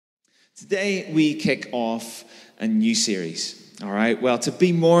Today we kick off a new series. All right, well, to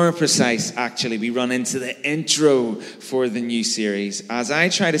be more precise, actually, we run into the intro for the new series as I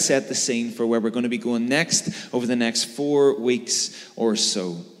try to set the scene for where we're going to be going next over the next 4 weeks or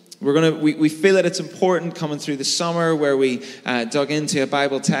so. We feel that it's important coming through the summer where we dug into a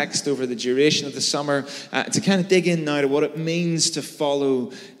Bible text over the duration of the summer to kind of dig in now to what it means to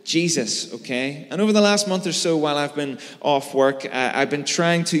follow Jesus, okay? And over the last month or so while I've been off work, I've been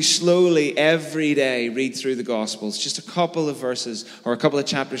trying to slowly every day read through the Gospels, just a couple of verses, or a couple of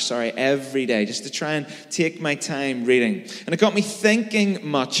chapters, every day, just to try and take my time reading. And it got me thinking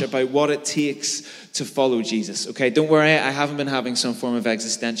much about what it takes to follow Jesus, okay? Don't worry, I haven't been having some form of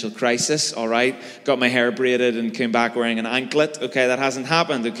existential crisis, all right? Got my hair braided and came back wearing an anklet, okay? That hasn't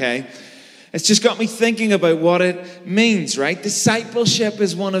happened, okay? It's just got me thinking about what it means, right? Discipleship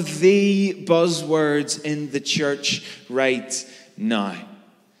is one of the buzzwords in the church right now.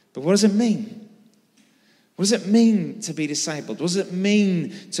 But what does it mean? What does it mean to be discipled? What does it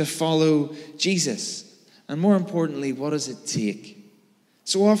mean to follow Jesus? And more importantly, what does it take?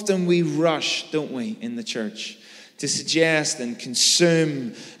 So often we rush, don't we, in the church to suggest and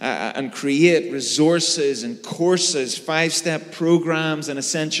consume and create resources and courses, 5-step programs and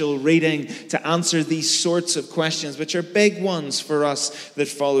essential reading to answer these sorts of questions, which are big ones for us that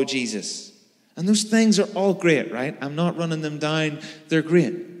follow Jesus. And those things are all great, right? I'm not running them down. They're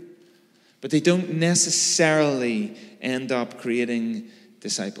great. But they don't necessarily end up creating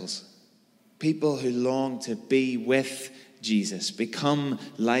disciples. People who long to be with Jesus, become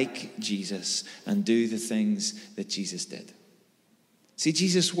like Jesus, and do the things that Jesus did. See,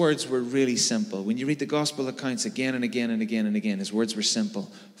 Jesus' words were really simple. When you read the gospel accounts again and again and again and again, his words were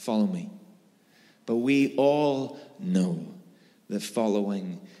simple. Follow me. But we all know that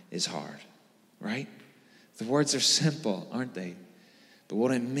following is hard, right? The words are simple, aren't they? But what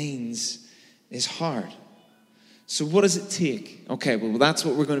it means is hard. So what does it take? Okay, well, that's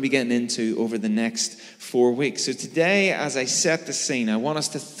what we're going to be getting into over the next 4 weeks. So today, as I set the scene, I want us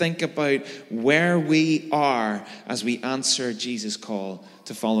to think about where we are as we answer Jesus' call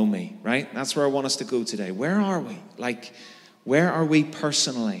to follow me, right? That's where I want us to go today. Where are we? Where are we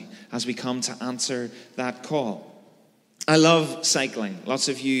personally as we come to answer that call? I love cycling. Lots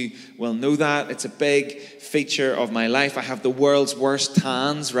of you will know that. It's a big feature of my life. I have the world's worst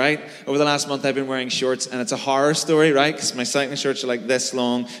tans, right? Over the last month, I've been wearing shorts, and it's a horror story, right? Because my cycling shorts are like this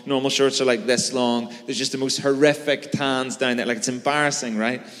long. Normal shorts are like this long. There's just the most horrific tans down there. Like, it's embarrassing,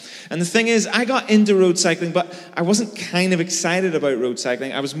 right? And the thing is, I got into road cycling, but I wasn't kind of excited about road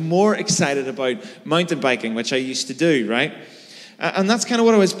cycling. I was more excited about mountain biking, which I used to do, right? And that's kind of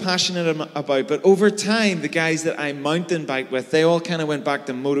what I was passionate about. But over time, the guys that I mountain bike with, they all kind of went back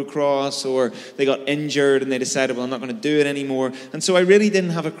to motocross, or they got injured and they decided, well, I'm not going to do it anymore. And so I really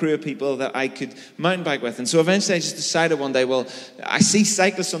didn't have a crew of people that I could mountain bike with. And so eventually I just decided one day, well, I see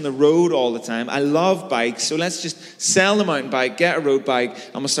cyclists on the road all the time. I love bikes. So let's just sell the mountain bike, get a road bike,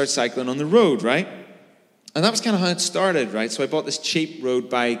 and we'll start cycling on the road, right? And that was kind of how it started, right? So I bought this cheap road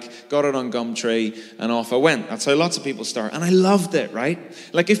bike, got it on Gumtree, and off I went. That's how lots of people start. And I loved it, right?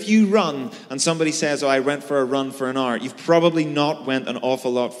 Like, if you run and somebody says, oh, I went for a run for an hour, you've probably not went an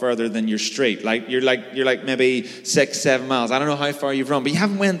awful lot further than your street. You're like maybe 6-7 miles. I don't know how far you've run, but you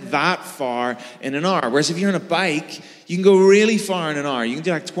haven't went that far in an hour. Whereas if you're on a bike, you can go really far in an hour. You can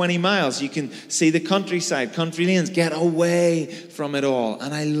do like 20 miles. You can see the countryside, country lanes, get away from it all.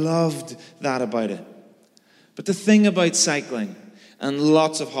 And I loved that about it. But the thing about cycling, and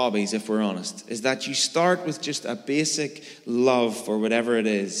lots of hobbies, if we're honest, is that you start with just a basic love for whatever it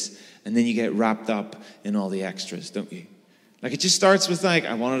is, and then you get wrapped up in all the extras, don't you? Like, it just starts with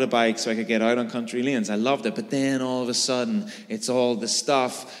I wanted a bike so I could get out on country lanes. I loved it. But then all of a sudden, it's all the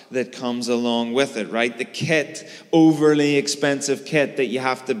stuff that comes along with it, right? The kit, overly expensive kit that you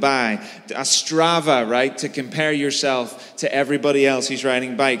have to buy. A Strava, right? To compare yourself to everybody else who's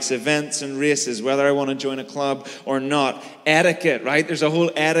riding bikes. Events and races, whether I want to join a club or not. Etiquette, right? There's a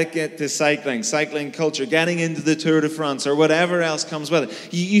whole etiquette to cycling. Cycling culture, getting into the Tour de France or whatever else comes with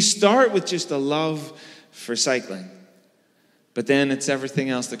it. You start with just a love for cycling. But then it's everything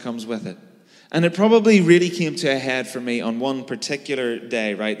else that comes with it. And it probably really came to a head for me on one particular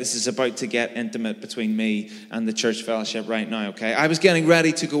day, right? This is about to get intimate between me and the church fellowship right now, okay? I was getting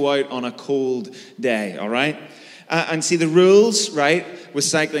ready to go out on a cold day, all right? And see, the rules, right, with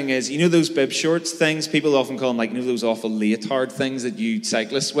cycling is, you know those bib shorts things? People often call them, like, you know those awful leotard things that you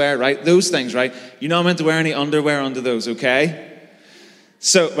cyclists wear, right? Those things, right? You're not meant to wear any underwear under those, okay?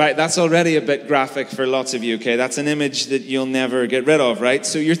 So, right, that's already a bit graphic for lots of you, okay? That's an image that you'll never get rid of, right?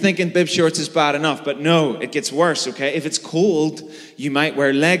 So you're thinking bib shorts is bad enough, but no, it gets worse, okay? If it's cold, you might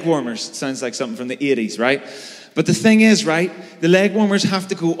wear leg warmers. It sounds like something from the 80s, right? But the thing is, right, the leg warmers have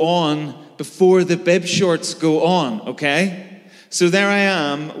to go on before the bib shorts go on, okay? So there I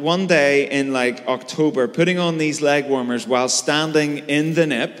am one day in like October putting on these leg warmers while standing in the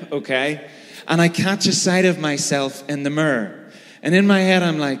nip, okay? And I catch a sight of myself in the mirror. And in my head,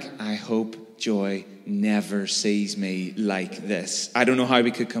 I'm like, I hope Joy never sees me like this. I don't know how we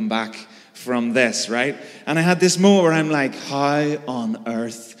could come back from this, right? And I had this moment where I'm like, how on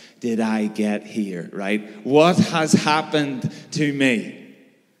earth did I get here, right? What has happened to me?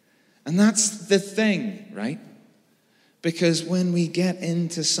 And that's the thing, right? Because when we get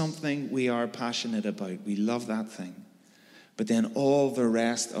into something we are passionate about, we love that thing. But then all the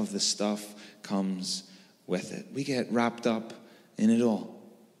rest of the stuff comes with it. We get wrapped up in it all.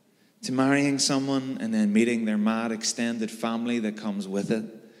 To marrying someone and then meeting their mad extended family that comes with it.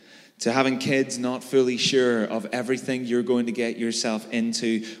 To having kids not fully sure of everything you're going to get yourself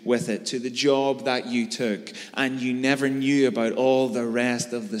into with it. To the job that you took and you never knew about all the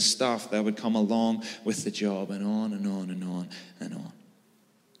rest of the stuff that would come along with the job, and on and on and on and on.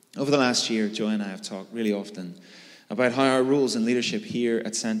 Over the last year, Joy and I have talked really often about how our roles in leadership here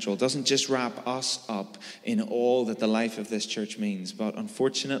at Central doesn't just wrap us up in all that the life of this church means, but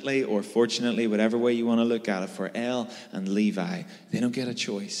unfortunately or fortunately, whatever way you want to look at it, for Elle and Levi, they don't get a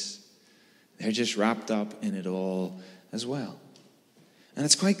choice. They're just wrapped up in it all as well. And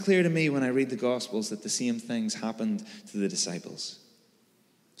it's quite clear to me when I read the Gospels that the same things happened to the disciples.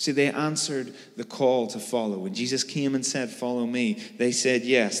 See, they answered the call to follow. When Jesus came and said, follow me, they said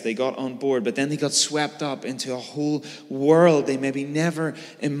yes. They got on board, but then they got swept up into a whole world they maybe never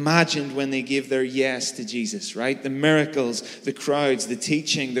imagined when they gave their yes to Jesus, right? The miracles, the crowds, the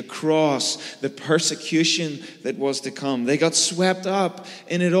teaching, the cross, the persecution that was to come. They got swept up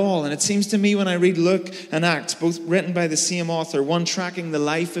in it all. And it seems to me when I read Luke and Acts, both written by the same author, one tracking the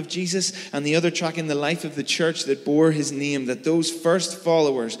life of Jesus and the other tracking the life of the church that bore his name, that those first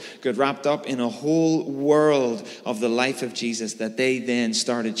followers got wrapped up in a whole world of the life of Jesus that they then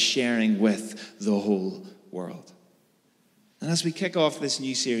started sharing with the whole world. And as we kick off this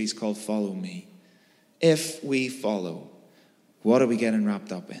new series called Follow Me, if we follow, what are we getting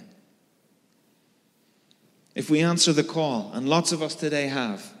wrapped up in? If we answer the call, and lots of us today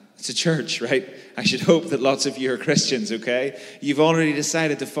have, it's a church, right? I should hope that lots of you are Christians, okay? You've already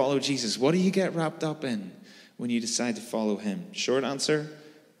decided to follow Jesus. What do you get wrapped up in when you decide to follow him? Short answer,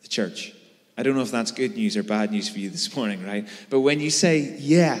 the church. I don't know if that's good news or bad news for you this morning, right? But when you say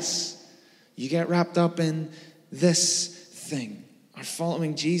yes, you get wrapped up in this thing. Our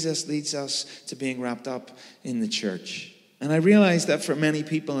following Jesus leads us to being wrapped up in the church. And I realize that for many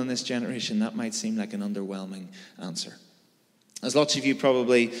people in this generation, that might seem like an underwhelming answer. As lots of you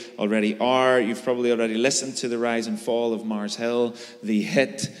probably already are, you've probably already listened to the rise and fall of Mars Hill, the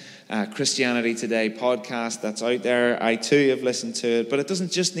hit Christianity Today podcast that's out there. I too have listened to it, but it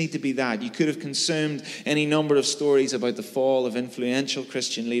doesn't just need to be that. You could have consumed any number of stories about the fall of influential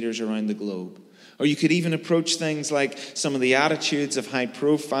Christian leaders around the globe. Or you could even approach things like some of the attitudes of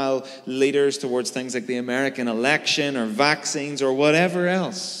high-profile leaders towards things like the American election or vaccines or whatever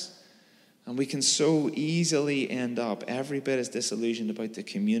else. And we can so easily end up every bit as disillusioned about the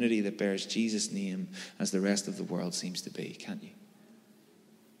community that bears Jesus' name as the rest of the world seems to be, can't you?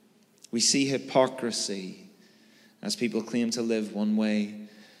 We see hypocrisy as people claim to live one way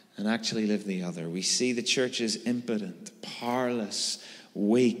and actually live the other. We see the church as impotent, powerless,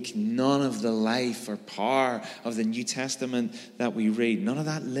 weak. None of the life or power of the New Testament that we read, none of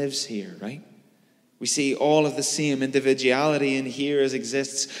that lives here, right? We see all of the same individuality in here as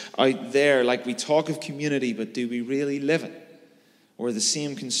exists out there. Like we talk of community, but do we really live it? Or the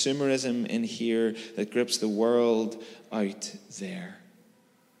same consumerism in here that grips the world out there.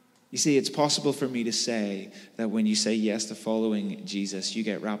 You see, it's possible for me to say that when you say yes to following Jesus, you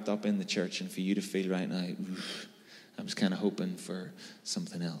get wrapped up in the church, and for you to feel right now, I was kind of hoping for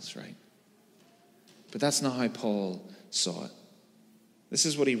something else, right? But that's not how Paul saw it. This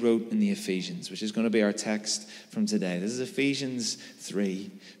is what he wrote in the Ephesians, which is going to be our text from today. This is Ephesians 3,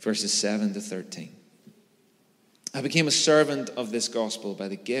 verses 7 to 13. I became a servant of this gospel by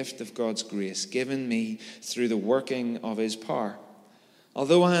the gift of God's grace given me through the working of his power.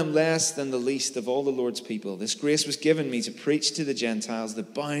 Although I am less than the least of all the Lord's people, this grace was given me to preach to the Gentiles the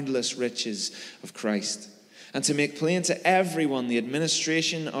boundless riches of Christ, and to make plain to everyone the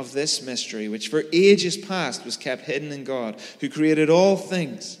administration of this mystery, which for ages past was kept hidden in God, who created all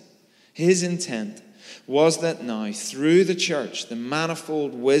things. His intent was that now, through the church, the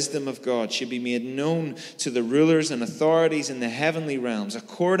manifold wisdom of God should be made known to the rulers and authorities in the heavenly realms,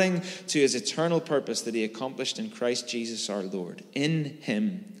 according to his eternal purpose that he accomplished in Christ Jesus our Lord. In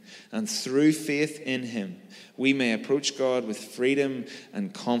him, and through faith in him, we may approach God with freedom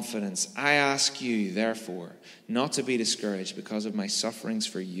and confidence. I ask you, therefore, not to be discouraged because of my sufferings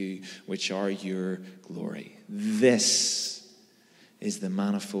for you, which are your glory. This is the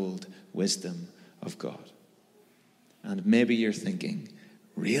manifold wisdom of God. And maybe you're thinking,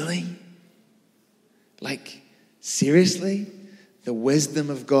 really? Like, seriously? The wisdom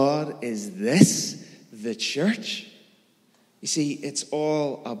of God is this? The church? You see, it's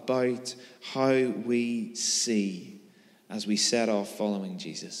all about how we see as we set off following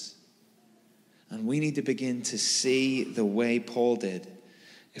Jesus. And we need to begin to see the way Paul did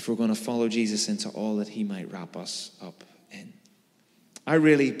if we're going to follow Jesus into all that he might wrap us up in. I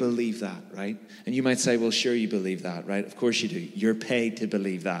really believe that, right? And you might say, well, sure you believe that, right? Of course you do. You're paid to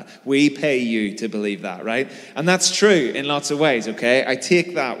believe that. We pay you to believe that, right? And that's true in lots of ways, okay? I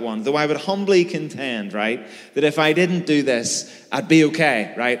take that one, though I would humbly contend, right, that if I didn't do this, I'd be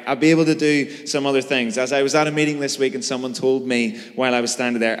okay, right? I'd be able to do some other things. As I was at a meeting this week and someone told me while I was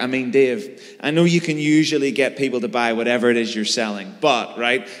standing there, Dave, I know you can usually get people to buy whatever it is you're selling, but,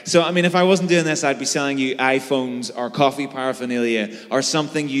 right? So, if I wasn't doing this, I'd be selling you iPhones or coffee paraphernalia or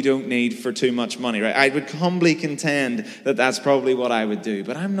something you don't need for too much money, right? I would humbly contend that that's probably what I would do,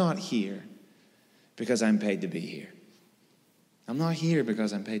 but I'm not here because I'm paid to be here. I'm not here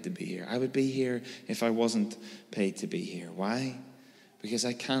because I'm paid to be here. I would be here if I wasn't paid to be here. Why? Because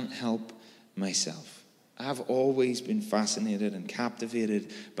I can't help myself. I've always been fascinated and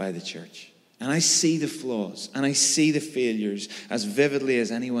captivated by the church. And I see the flaws and I see the failures as vividly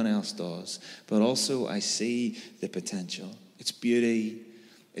as anyone else does. But also I see the potential, its beauty,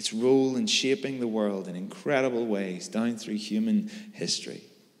 its role in shaping the world in incredible ways down through human history.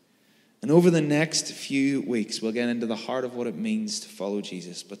 And over the next few weeks, we'll get into the heart of what it means to follow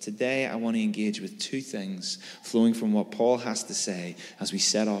Jesus. But today, I want to engage with two things flowing from what Paul has to say as we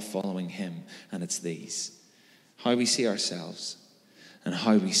set off following him. And it's these: how we see ourselves and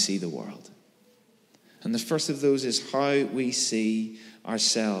how we see the world. And the first of those is how we see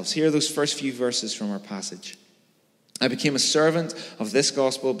ourselves. Here are those first few verses from our passage. I became a servant of this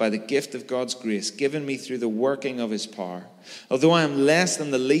gospel by the gift of God's grace given me through the working of his power. Although I am less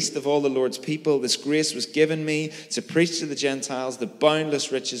than the least of all the Lord's people, this grace was given me to preach to the Gentiles the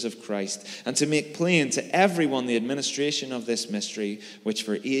boundless riches of Christ and to make plain to everyone the administration of this mystery, which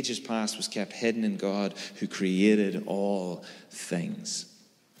for ages past was kept hidden in God who created all things.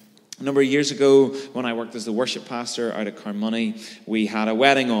 A number of years ago, when I worked as the worship pastor out at Carmoney, we had a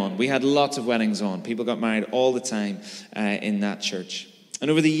wedding on. We had lots of weddings on. People got married all the time in that church. And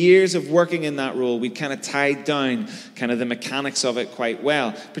over the years of working in that role, we kind of tied down kind of the mechanics of it quite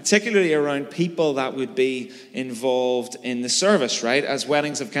well, particularly around people that would be involved in the service, right? As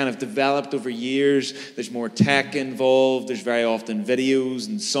weddings have kind of developed over years, there's more tech involved, there's very often videos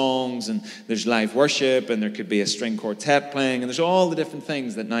and songs, and there's live worship, and there could be a string quartet playing, and there's all the different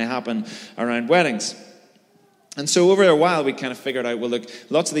things that now happen around weddings. And so over a while, we kind of figured out, well, look,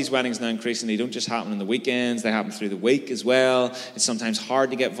 lots of these weddings now increasingly don't just happen on the weekends, they happen through the week as well. It's sometimes hard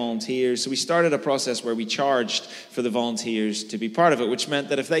to get volunteers. So we started a process where we charged for the volunteers to be part of it, which meant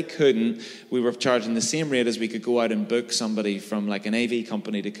that if they couldn't, we were charging the same rate as we could go out and book somebody from like an AV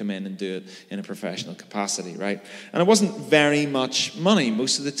company to come in and do it in a professional capacity, right? And it wasn't very much money.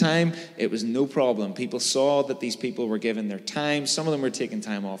 Most of the time, it was no problem. People saw that these people were giving their time. Some of them were taking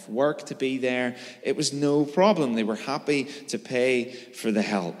time off work to be there. It was no problem. They were happy to pay for the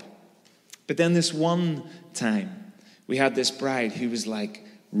help. But then this one time, we had this bride who was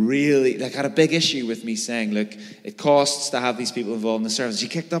really had a big issue with me saying, look, it costs to have these people involved in the service. She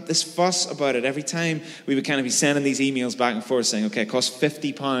kicked up this fuss about it. Every time we would kind of be sending these emails back and forth saying, okay, it costs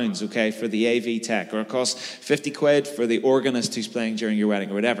 £50, okay, for the AV tech, or it costs 50 quid for the organist who's playing during your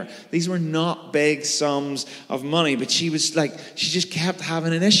wedding, or whatever. These were not big sums of money, but she was she just kept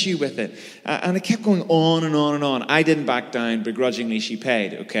having an issue with it. And it kept going on and on and on. I didn't back down. Begrudgingly, she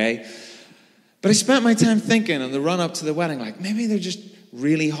paid, okay? But I spent my time thinking on the run up to the wedding, maybe they're just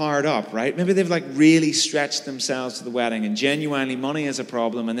really hard up, right? Maybe they've really stretched themselves to the wedding, and genuinely money is a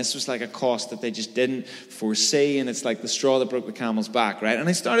problem, and this was a cost that they just didn't foresee, and it's the straw that broke the camel's back, right? And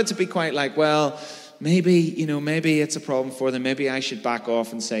I started to be quite well, maybe, maybe it's a problem for them. Maybe I should back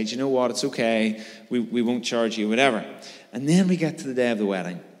off and say, do you know what? It's okay. We won't charge you, whatever. And then we get to the day of the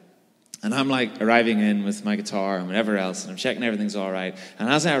wedding. And I'm arriving in with my guitar and whatever else, and I'm checking everything's all right. And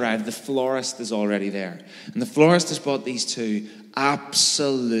as I arrive, the florist is already there. And the florist has bought these two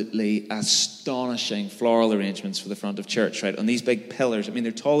absolutely astonishing floral arrangements for the front of church, right? On these big pillars. I mean,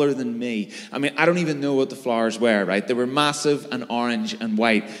 they're taller than me. I mean, I don't even know what the flowers were, right? They were massive and orange and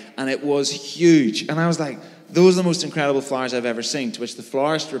white, and it was huge. And I was like, those are the most incredible flowers I've ever seen. To which the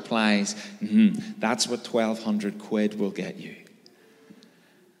florist replies, that's what 1,200 quid will get you.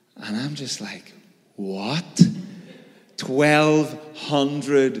 And I'm just like, what?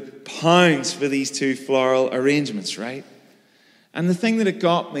 1,200 pounds for these two floral arrangements, right? And the thing that it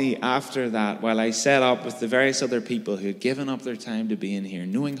got me after that, while I set up with the various other people who had given up their time to be in here,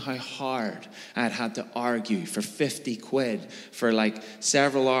 knowing how hard I had to argue for 50 quid for like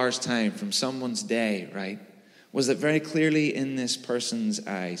several hours' time from someone's day, right, was that very clearly in this person's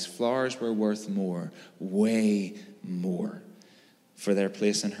eyes, flowers were worth more, way more, for their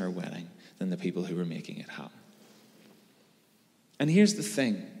place in her wedding than the people who were making it happen. And here's the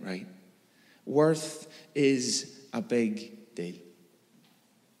thing, right? Worth is a big deal.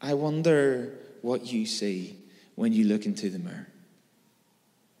 I wonder what you see when you look into the mirror.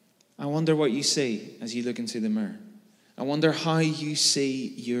 I wonder what you see as you look into the mirror. I wonder how you see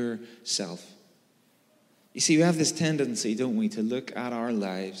yourself. You see, we have this tendency, don't we, to look at our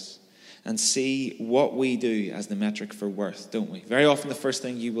lives and see what we do as the metric for worth, don't we? Very often the first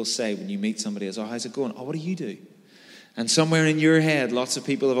thing you will say when you meet somebody is, oh, how's it going? Oh, what do you do? And somewhere in your head, lots of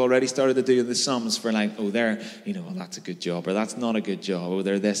people have already started to do the sums for like, oh, they're, well, that's a good job, or that's not a good job, or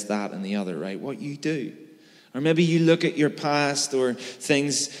they're this, that, and the other, right? What you do. Or maybe you look at your past or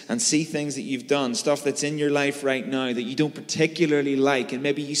things and see things that you've done, stuff that's in your life right now that you don't particularly like, and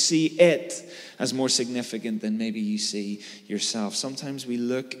maybe you see it as more significant than maybe you see yourself. Sometimes we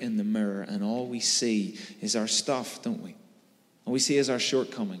look in the mirror and all we see is our stuff, don't we? All we see is our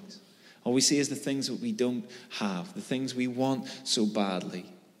shortcomings. All we see is the things that we don't have, the things we want so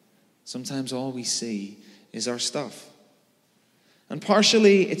badly. Sometimes all we see is our stuff. And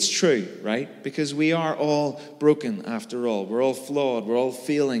partially it's true, right? Because we are all broken after all. We're all flawed. We're all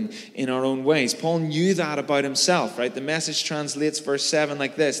failing in our own ways. Paul knew that about himself, right? The Message translates verse 7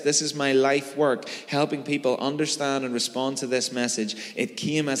 like this. This is my life work, helping people understand and respond to this message. It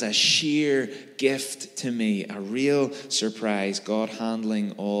came as a sheer gift to me, a real surprise, God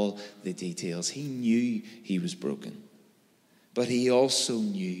handling all the details. He knew he was broken. But he also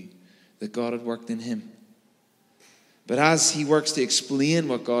knew that God had worked in him. But as he works to explain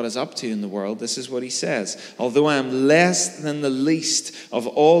what God is up to in the world, this is what he says. Although I am less than the least of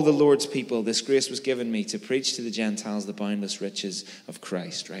all the Lord's people, this grace was given me to preach to the Gentiles the boundless riches of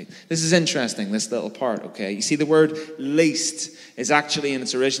Christ, right? This is interesting, this little part, okay? You see, the word least is actually in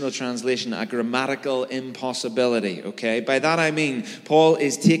its original translation a grammatical impossibility, okay? By that I mean, Paul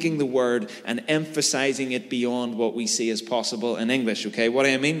is taking the word and emphasizing it beyond what we see as possible in English, okay? What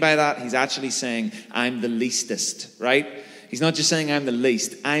I mean by that, he's actually saying, I'm the leastest, right? He's not just saying I'm the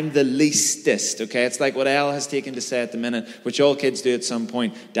least. I'm the leastest, okay? It's like what Elle has taken to say at the minute, which all kids do at some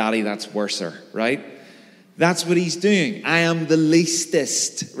point. Daddy, that's worser, right? That's what he's doing. I am the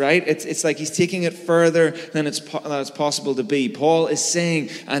leastest, right? It's like he's taking it further than it's possible to be. Paul is saying,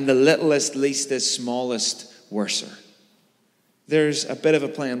 I'm the littlest, leastest, smallest, worser. There's a bit of a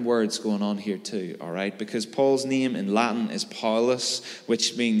play on words going on here too, all right? Because Paul's name in Latin is Paulus,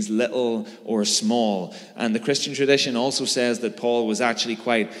 which means little or small. And the Christian tradition also says that Paul was actually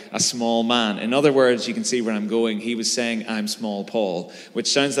quite a small man. In other words, you can see where I'm going. He was saying, I'm Small Paul, which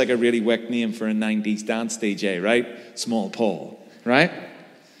sounds like a really wick name for a 90s dance DJ, right? Small Paul, right?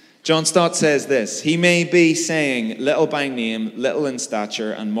 John Stott says this, he may be saying little by name, little in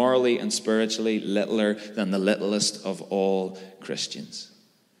stature, and morally and spiritually littler than the littlest of all Christians.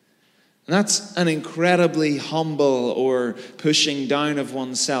 And that's an incredibly humble or pushing down of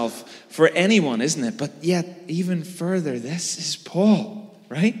oneself for anyone, isn't it? But yet, even further, this is Paul,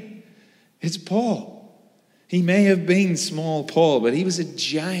 right? It's Paul. He may have been small Paul, but he was a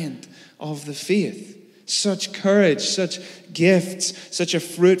giant of the faith. Such courage, such gifts, such a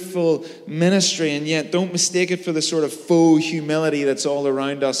fruitful ministry, and yet don't mistake it for the sort of faux humility that's all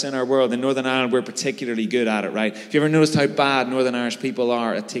around us in our world. In Northern Ireland, we're particularly good at it, right? Have you ever noticed how bad Northern Irish people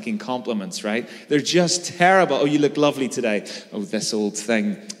are at taking compliments, right? They're just terrible. Oh, you look lovely today. Oh, this old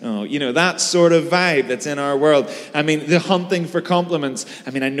thing. Oh, that sort of vibe that's in our world. I mean, the hunting for compliments.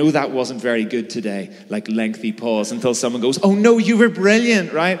 I mean, I know that wasn't very good today. Like lengthy pause until someone goes, oh no, you were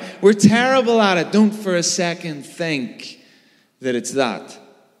brilliant, right? We're terrible at it. Don't for a second think that it's that.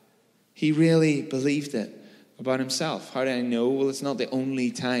 He really believed it about himself. How do I know? Well, it's not the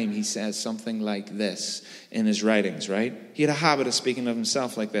only time he says something like this in his writings, right? He had a habit of speaking of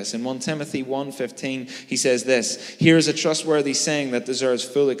himself like this. In 1 Timothy 1:15, he says this: "Here is a trustworthy saying that deserves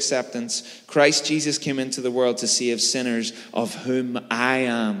full acceptance. Christ Jesus came into the world to save sinners, of whom I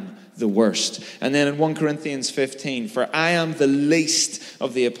am the worst." And then in 1 Corinthians 15, "For I am the least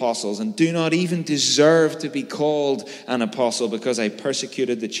of the apostles, and do not even deserve to be called an apostle, because I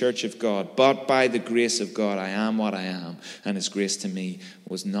persecuted the church of God. But by the grace of God I am what I am, and his grace to me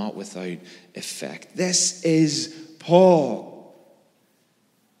was not without effect." This is Paul,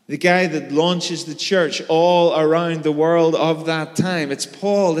 the guy that launches the church all around the world of that time. It's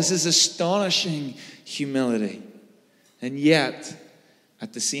Paul. This is astonishing humility. And yet,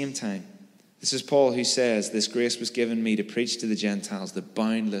 at the same time, this is Paul who says, "This grace was given me to preach to the Gentiles the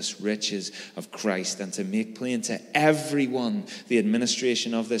boundless riches of Christ, and to make plain to everyone the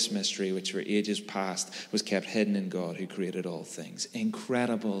administration of this mystery, which for ages past was kept hidden in God who created all things."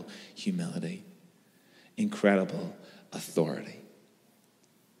 Incredible humility. Incredible authority.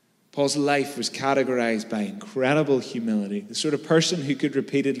 Paul's life was categorized by incredible humility. The sort of person who could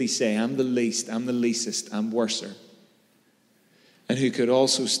repeatedly say, "I'm the least, I'm the leastest, I'm worser." And who could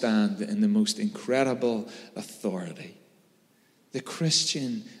also stand in the most incredible authority. The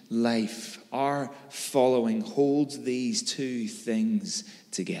Christian life, our following, holds these two things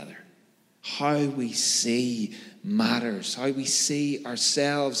together. How we see matters. How we see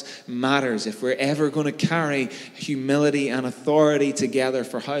ourselves matters. If we're ever going to carry humility and authority together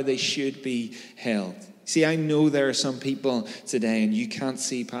for how they should be held. See, I know there are some people today, and you can't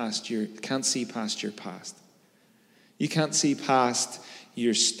see past your past. You can't see past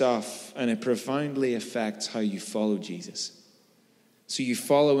your stuff, and it profoundly affects how you follow Jesus. So you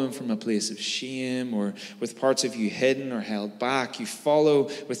follow him from a place of shame, or with parts of you hidden or held back. You follow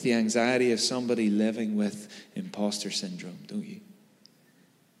with the anxiety of somebody living with imposter syndrome, don't you?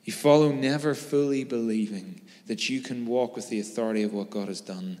 You follow never fully believing that you can walk with the authority of what God has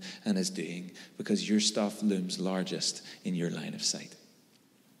done and is doing, because your stuff looms largest in your line of sight.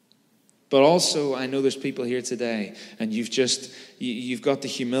 But also, I know there's people here today, and you've got the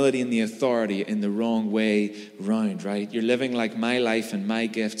humility and the authority in the wrong way round, right? You're living like my life and my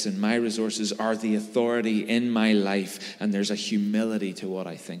gifts and my resources are the authority in my life, and there's a humility to what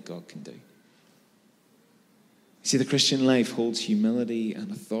I think God can do. See, the Christian life holds humility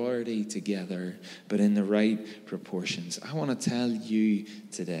and authority together, but in the right proportions. I want to tell you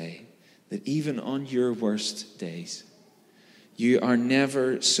today that even on your worst days, you are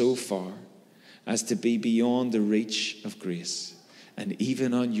never so far as to be beyond the reach of grace. And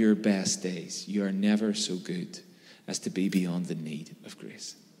even on your best days, you are never so good as to be beyond the need of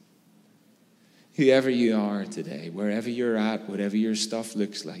grace. Whoever you are today, wherever you're at, whatever your stuff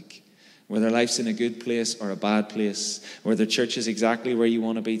looks like, whether life's in a good place or a bad place, whether church is exactly where you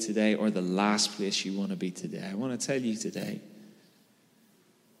want to be today or the last place you want to be today, I want to tell you today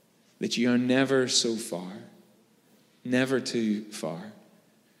that you are never so far, never too far,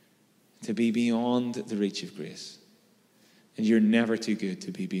 to be beyond the reach of grace. And you're never too good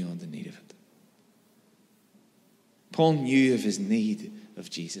to be beyond the need of it. Paul knew of his need of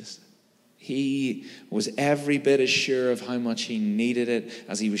Jesus. He was every bit as sure of how much he needed it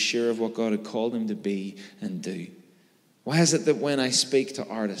as he was sure of what God had called him to be and do. Why is it that when I speak to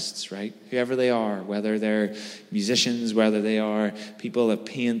artists, right, whoever they are, whether they're musicians, whether they are people that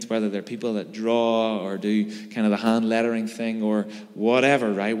paint, whether they're people that draw or do kind of the hand lettering thing or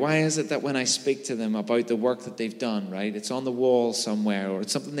whatever, right, why is it that when I speak to them about the work that they've done, right, it's on the wall somewhere or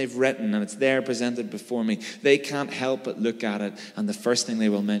it's something they've written and it's there presented before me, they can't help but look at it and the first thing they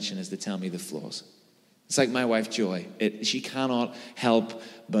will mention is to tell me the flaws. It's like my wife, Joy. She cannot help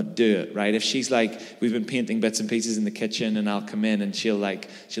but do it, right? If she's like, we've been painting bits and pieces in the kitchen and I'll come in and she'll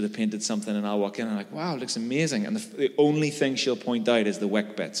have painted something and I'll walk in and I'm like, wow, it looks amazing. And the only thing she'll point out is the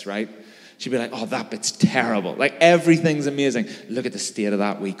wick bits, right? She'll be like, oh, that bit's terrible. Like everything's amazing. Look at the state of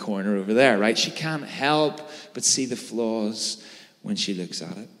that wee corner over there, right? She can't help but see the flaws when she looks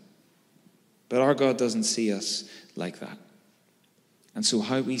at it. But our God doesn't see us like that. And so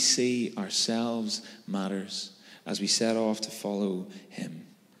how we see ourselves matters as we set off to follow him.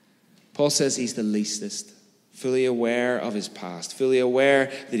 Paul says he's the leastest, fully aware of his past, fully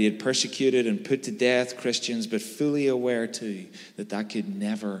aware that he had persecuted and put to death Christians, but fully aware too that that could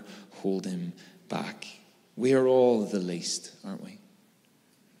never hold him back. We are all the least, aren't we?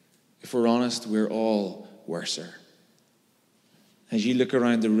 If we're honest, we're all worser. As you look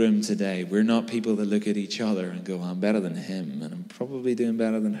around the room today, we're not people that look at each other and go, I'm better than him, and I'm probably doing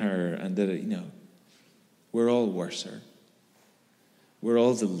better than her, and we're all worser. We're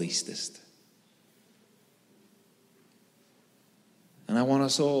all the leastest. And I want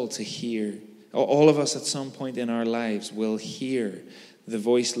us all to hear. All of us at some point in our lives will hear the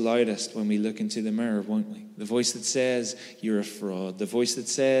voice loudest when we look into the mirror, won't we? The voice that says you're a fraud. The voice that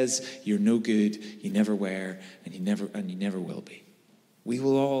says you're no good, you never were, and you never will be. We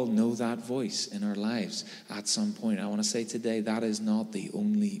will all know that voice in our lives at some point. I want to say today, that is not the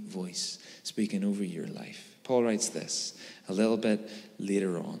only voice speaking over your life. Paul writes this a little bit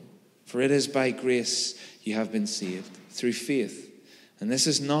later on. For it is by grace you have been saved, through faith. And this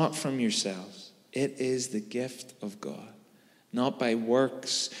is not from yourselves. It is the gift of God. Not by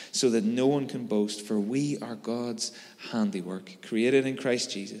works, so that no one can boast, for we are God's handiwork, created in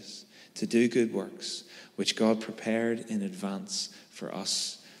Christ Jesus to do good works, which God prepared in advance for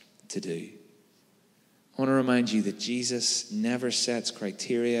us to do. I want to remind you that Jesus never sets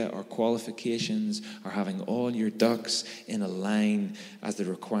criteria or qualifications or having all your ducks in a line as the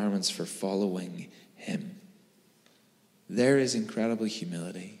requirements for following him. There is incredible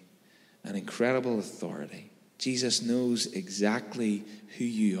humility and incredible authority. Jesus knows exactly who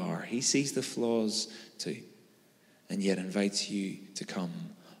you are. He sees the flaws too, and yet invites you to come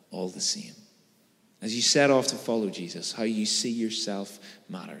all the same. As you set off to follow Jesus, how you see yourself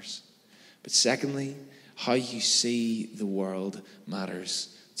matters. But secondly, how you see the world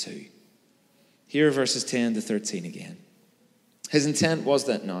matters too. Here are verses 10 to 13 again. His intent was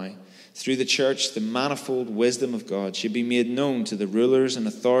that now, through the church, the manifold wisdom of God should be made known to the rulers and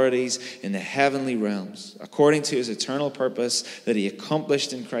authorities in the heavenly realms, according to his eternal purpose that he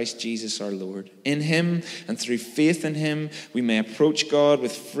accomplished in Christ Jesus our Lord. In him and through faith in him, we may approach God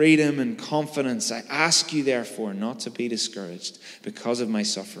with freedom and confidence. I ask you, therefore, not to be discouraged because of my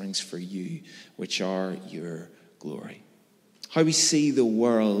sufferings for you, which are your glory. How we see the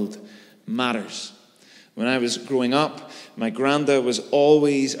world matters. When I was growing up, my granda was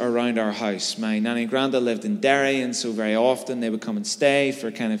always around our house. My nanny and granda lived in Derry, and so very often they would come and stay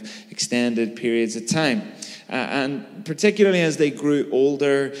for kind of extended periods of time. And particularly as they grew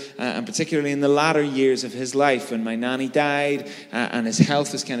older, and particularly in the latter years of his life, when my nanny died and his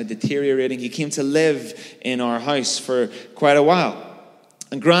health was kind of deteriorating, he came to live in our house for quite a while.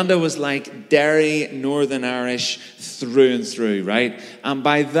 And granda was like Derry, Northern Irish through and through, right? And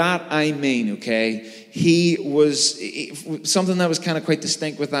by that I mean, okay, he was something that was kind of quite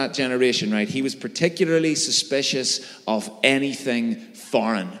distinct with that generation, right? He was particularly suspicious of anything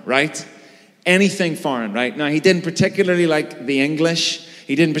foreign, right? Anything foreign, right? Now, he didn't particularly like the English.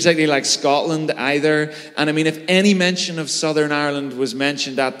 He didn't particularly like Scotland either. And I mean, if any mention of Southern Ireland was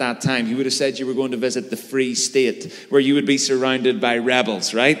mentioned at that time, he would have said you were going to visit the Free State, where you would be surrounded by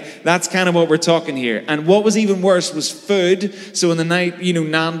rebels, right? That's kind of what we're talking here. And what was even worse was food. So in the night,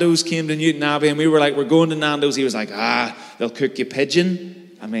 Nando's came to Newton Abbey, and we were like, we're going to Nando's. He was like, they'll cook you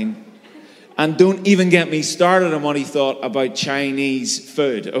pigeon. I mean, and don't even get me started on what he thought about Chinese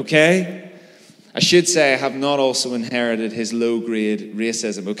food, okay? I should say I have not also inherited his low-grade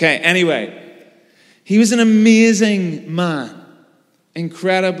racism. Okay, anyway, he was an amazing man,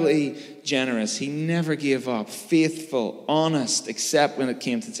 incredibly generous. He never gave up, faithful, honest, except when it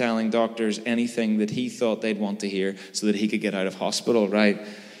came to telling doctors anything that he thought they'd want to hear so that he could get out of hospital, right?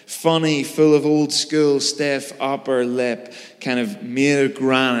 Funny, full of old school, stiff upper lip, kind of made of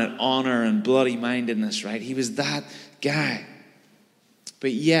granite, honor and bloody mindedness, right? He was that guy.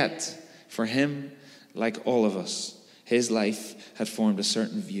 But yet, for him, like all of us, his life had formed a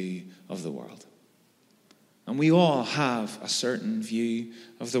certain view of the world. And we all have a certain view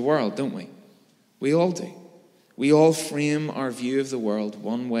of the world, don't we? We all do. We all frame our view of the world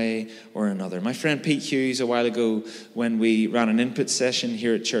one way or another. My friend Pete Hughes, a while ago, when we ran an input session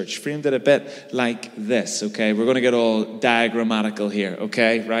here at church, framed it a bit like this, okay? We're going to get all diagrammatical here,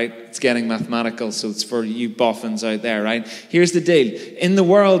 okay? Right? It's getting mathematical, so it's for you boffins out there, right? Here's the deal. In the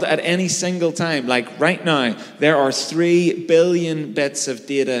world at any single time, like right now, there are 3 billion bits of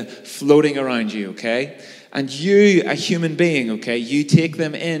data floating around you, okay? And you, a human being, okay, you take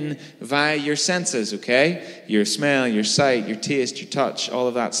them in via your senses, okay? Your smell, your sight, your taste, your touch, all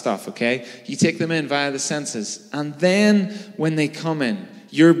of that stuff, okay? You take them in via the senses. And then when they come in,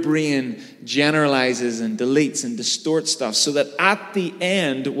 your brain generalizes and deletes and distorts stuff so that at the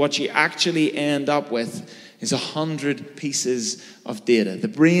end, what you actually end up with is 100 pieces of data. The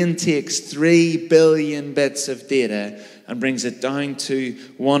brain takes 3 billion bits of data and brings it down to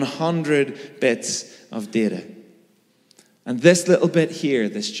 100 bits of data. And this little bit here,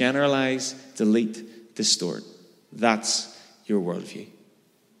 this generalize, delete, distort, that's your worldview.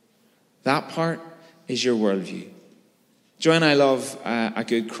 That part is your worldview. Joy and I love a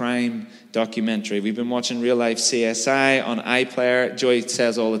good crime documentary. We've been watching real life CSI on iPlayer. Joy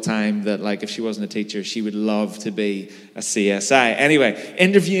says all the time that, like, if she wasn't a teacher, she would love to be a CSI. Anyway,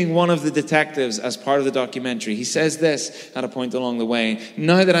 interviewing one of the detectives as part of the documentary, he says this at a point along the way: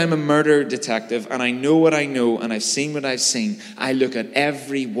 now that I'm a murder detective and I know what I know and I've seen what I've seen, I look at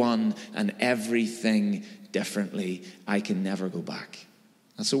everyone and everything differently. I can never go back.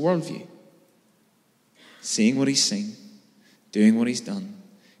 That's a worldview. Seeing what he's seen, doing what he's done,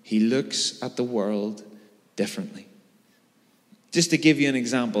 he looks at the world differently. Just to give you an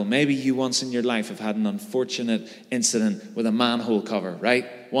example, maybe you once in your life have had an unfortunate incident with a manhole cover, right?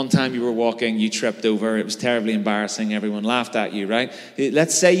 One time you were walking, you tripped over, it was terribly embarrassing, everyone laughed at you, right?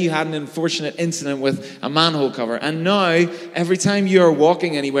 Let's say you had an unfortunate incident with a manhole cover, and now every time you're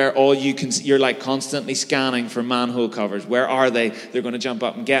walking anywhere, you're like constantly scanning for manhole covers. Where are they? They're going to jump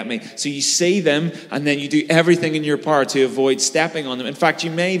up and get me. So you see them, and then you do everything in your power to avoid stepping on them. In fact,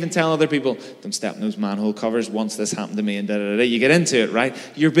 you may even tell other people, don't step in those manhole covers, once this happened to me, and da-da-da-da. You get into it, right?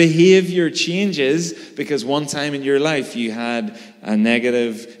 Your behavior changes because one time in your life you had a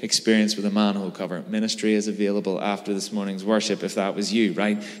negative experience with a manhole cover. Ministry is available after this morning's worship if that was you,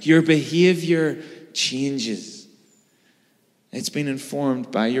 right? Your behavior changes. It's been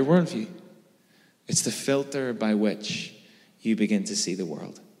informed by your worldview. It's the filter by which you begin to see the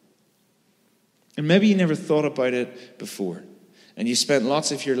world. And maybe you never thought about it before, and you spent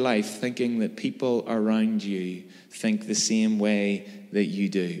lots of your life thinking that people around you think the same way that you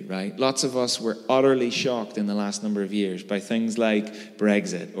do, right? Lots of us were utterly shocked in the last number of years by things like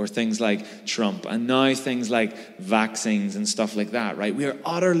Brexit or things like Trump, and now things like vaccines and stuff like that, right? We are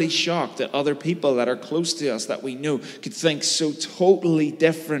utterly shocked that other people that are close to us that we know could think so totally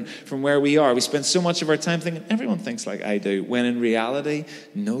different from where we are. We spend so much of our time thinking, everyone thinks like I do, when in reality,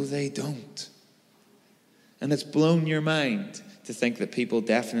 no, they don't. And it's blown your mind to think that people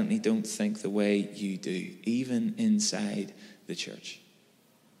definitely don't think the way you do, even inside the church.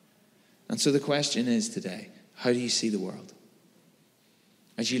 And so the question is today, how do you see the world?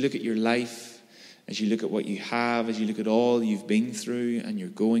 As you look at your life, as you look at what you have, as you look at all you've been through and you're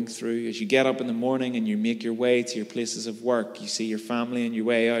going through, as you get up in the morning and you make your way to your places of work, you see your family on your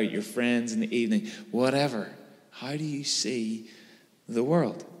way out, your friends in the evening, whatever, how do you see the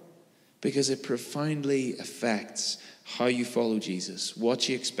world? Because it profoundly affects how you follow Jesus, what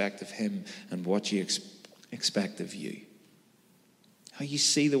you expect of him, and what you expect of you. How you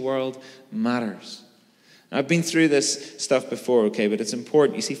see the world matters. Now, I've been through this stuff before, okay, but it's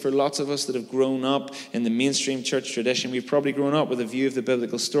important. You see, for lots of us that have grown up in the mainstream church tradition, we've probably grown up with a view of the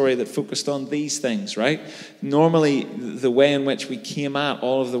biblical story that focused on these things, right? Normally, the way in which we came at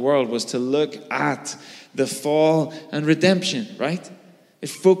all of the world was to look at the fall and redemption, right? It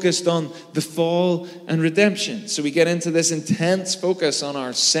focused on the fall and redemption. So we get into this intense focus on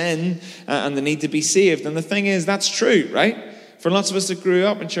our sin and the need to be saved. And the thing is, that's true, right? For lots of us that grew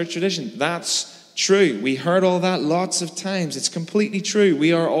up in church tradition, that's true. We heard all that lots of times. It's completely true.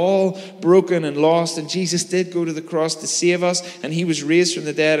 We are all broken and lost, and Jesus did go to the cross to save us, and he was raised from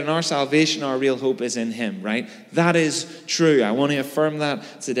the dead, and our salvation, our real hope is in him, right? That is true. I want to affirm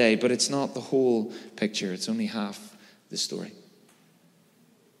that today, but it's not the whole picture. It's only half the story.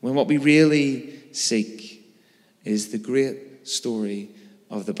 When what we really seek is the great story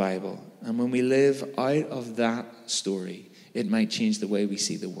of the Bible. And when we live out of that story, it might change the way we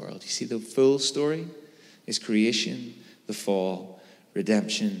see the world. You see, the full story is creation, the fall,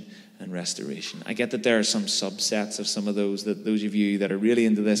 redemption, and restoration. I get that there are some subsets of some of those that those of you that are really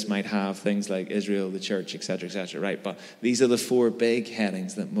into this might have, things like Israel, the church, etc., right? But these are the four big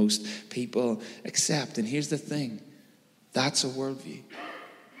headings that most people accept. And here's the thing. That's a worldview.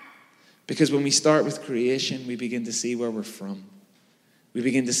 Because when we start with creation, we begin to see where we're from. We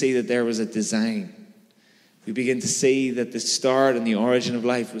begin to see that there was a design. We begin to see that the start and the origin of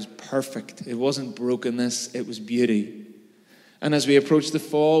life was perfect. It wasn't brokenness, it was beauty. And as we approach the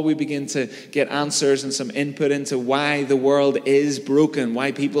fall, we begin to get answers and some input into why the world is broken,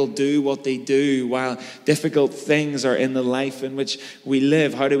 why people do what they do, why difficult things are in the life in which we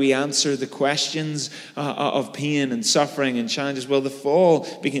live. How do we answer the questions of pain and suffering and challenges? Well, the fall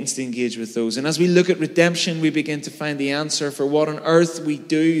begins to engage with those. And as we look at redemption, we begin to find the answer for what on earth we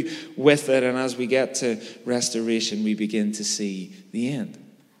do with it. And as we get to restoration, we begin to see the end,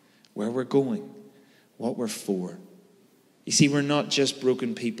 where we're going, what we're for. You see, we're not just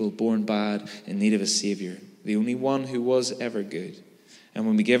broken people born bad in need of a Savior, the only one who was ever good. And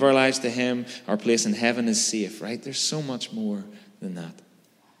when we give our lives to him, our place in heaven is safe, right? There's so much more than that.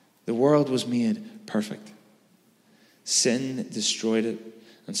 The world was made perfect. Sin destroyed it,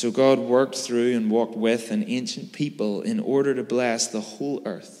 And so God worked through and walked with an ancient people in order to bless the whole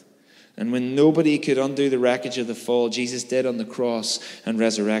earth. And when nobody could undo the wreckage of the fall, Jesus did on the cross and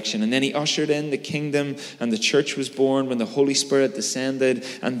resurrection. And then he ushered in the kingdom, and the church was born when the Holy Spirit descended.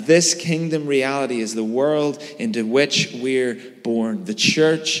 And this kingdom reality is the world into which we're born, the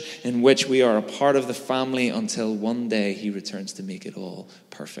church in which we are a part of the family until one day he returns to make it all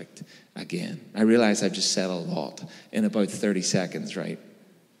perfect again. I realize I've just said a lot in about 30 seconds, right?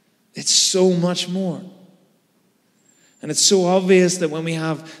 It's so much more. And it's so obvious that when we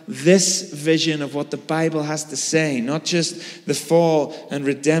have this vision of what the Bible has to say, not just the fall and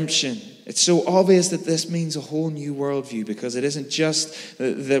redemption, it's so obvious that this means a whole new worldview, because it isn't just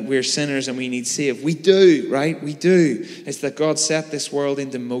that we're sinners and we need saved. We do, right? We do. It's that God set this world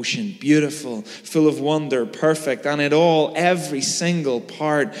into motion, beautiful, full of wonder, perfect, and it all, every single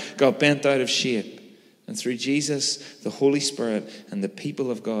part got bent out of shape. And through Jesus, the Holy Spirit, and the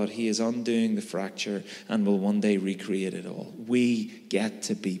people of God, he is undoing the fracture and will one day recreate it all. We get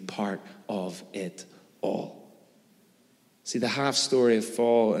to be part of it all. See, the half story of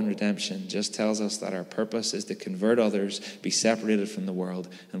fall and redemption just tells us that our purpose is to convert others, be separated from the world,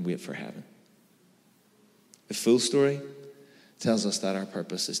 and wait for heaven. The full story tells us that our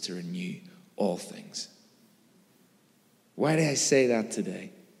purpose is to renew all things. Why do I say that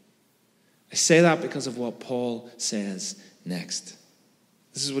today? I say that because of what Paul says next.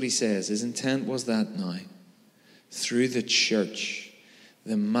 This is what he says. His intent was that now, through the church,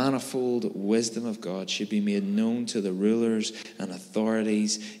 the manifold wisdom of God should be made known to the rulers and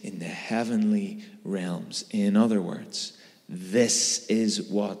authorities in the heavenly realms. In other words, this is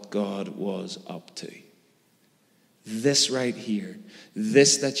what God was up to. This right here,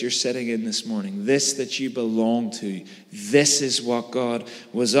 this that you're sitting in this morning, this that you belong to, this is what God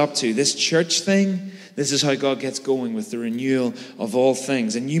was up to. This church thing, this is how God gets going with the renewal of all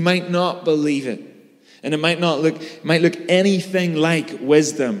things. And you might not believe it. And it might look anything like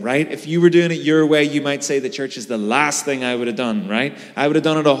wisdom, right? If you were doing it your way, you might say the church is the last thing I would have done, right? I would have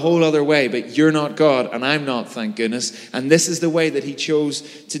done it a whole other way, but you're not God, and I'm not, thank goodness. And this is the way that he chose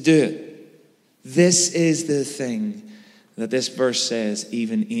to do it. This is the thing that this verse says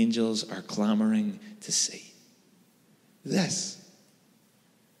even angels are clamoring to see. This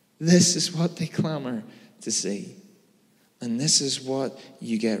is what they clamor to see. And this is what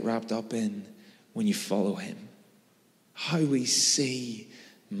you get wrapped up in when you follow him. How we see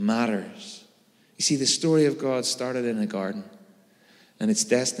matters. You see, the story of God started in a garden, and it's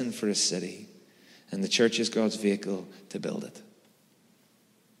destined for a city, and the church is God's vehicle to build it.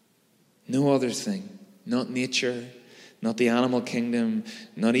 No other thing, not nature, not the animal kingdom,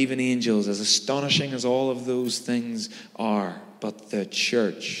 not even angels, as astonishing as all of those things are, but the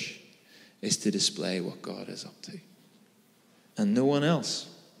church is to display what God is up to. And no one else.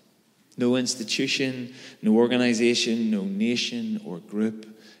 No institution, no organization, no nation or group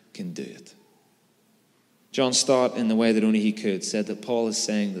can do it. John Stott, in the way that only he could, said that Paul is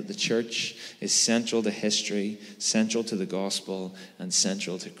saying that the church is central to history, central to the gospel, and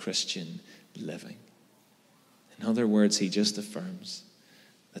central to Christian living. In other words, he just affirms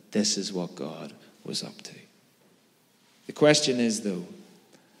that this is what God was up to. The question is, though,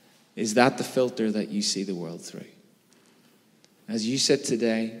 is that the filter that you see the world through? As you sit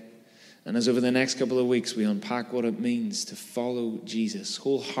today, and as over the next couple of weeks we unpack what it means to follow Jesus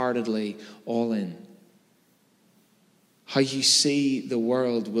wholeheartedly, all in, how you see the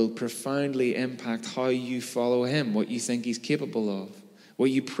world will profoundly impact how you follow him, what you think he's capable of,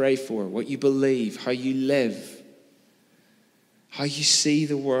 what you pray for, what you believe, how you live. How you see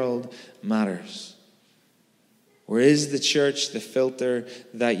the world matters. Or is the church the filter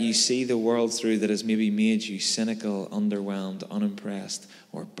that you see the world through that has maybe made you cynical, underwhelmed, unimpressed,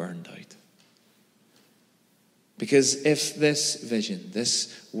 or burned out? Because if this vision,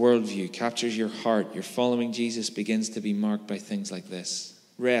 this worldview captures your heart, your following Jesus begins to be marked by things like this.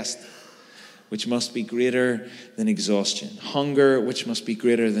 Rest, which must be greater than exhaustion. Hunger, which must be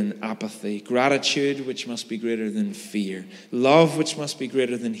greater than apathy. Gratitude, which must be greater than fear. Love, which must be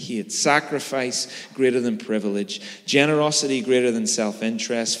greater than hate. Sacrifice, greater than privilege. Generosity, greater than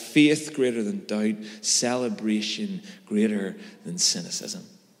self-interest. Faith, greater than doubt. Celebration, greater than cynicism.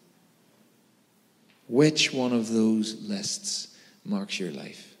 Which one of those lists marks your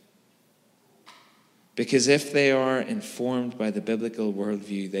life? Because if they are informed by the biblical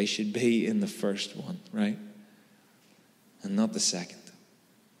worldview, they should be in the first one, right? And not the second.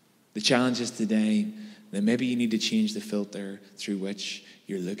 The challenge is today that maybe you need to change the filter through which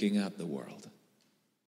you're looking at the world.